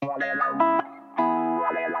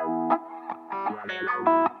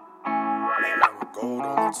Gold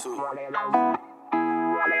on too.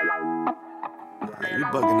 Man, you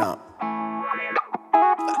bugging out.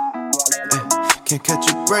 Hey, can't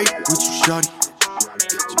catch a break with you, shorty.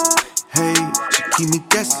 Hey, she keep me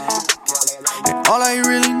guessing, and all I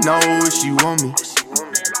really know is she want me.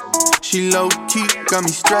 She low-key got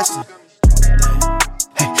me stressing.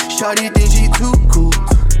 Hey, shorty think she too cool.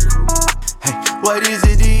 Hey, what is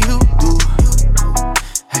it that you do?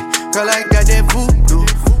 Hey, girl, I got that voodoo.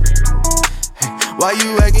 Hey, why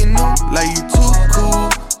you acting new like you too cool?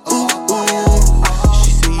 Ooh, ooh. She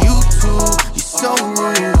say you too, you so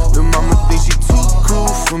rude. The mama think she too cool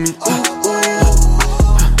for me. Ooh, ooh,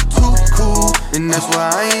 too cool. And that's why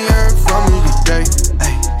I ain't heard from you today.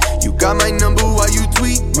 Ay, you got my number while you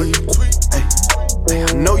tweet me. Ay,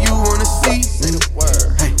 I know you wanna see me.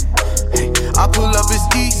 Hey, hey, I pull up, it's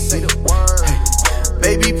easy.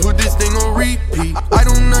 Hey, baby, put this thing on repeat. I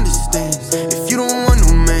don't understand. If you don't want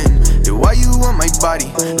no man, then why you want my body?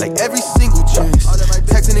 Like every single chance.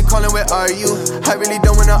 Texting and calling, where are you? I really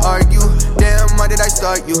don't wanna argue. Damn, why did I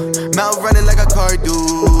start you? Mouth running like a car do.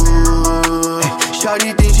 Hey,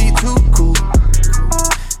 shawty think she too cool.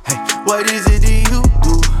 Hey, what is it that you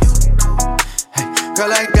do? Hey,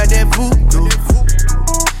 girl, I got that voodoo.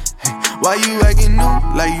 Hey, why you acting new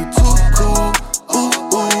like you too cool? Ooh,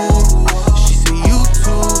 ooh. She say you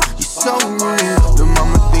too, you so rude. The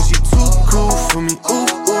mama think she too cool for me. Ooh,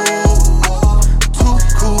 ooh, too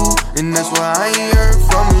cool. And that's why I ain't heard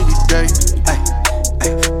from you today. Ay,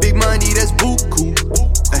 ay, big money, that's buku.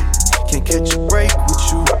 Ay, can't catch a break with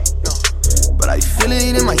you, but I feel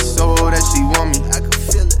it in my soul that she want me. I can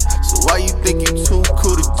feel it. So why you think you too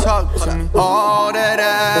cool to talk to me? All that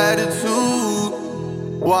attitude,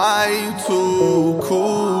 why you too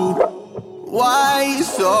cool? Why you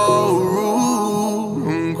so rude?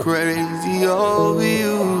 I'm crazy over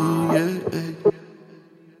you.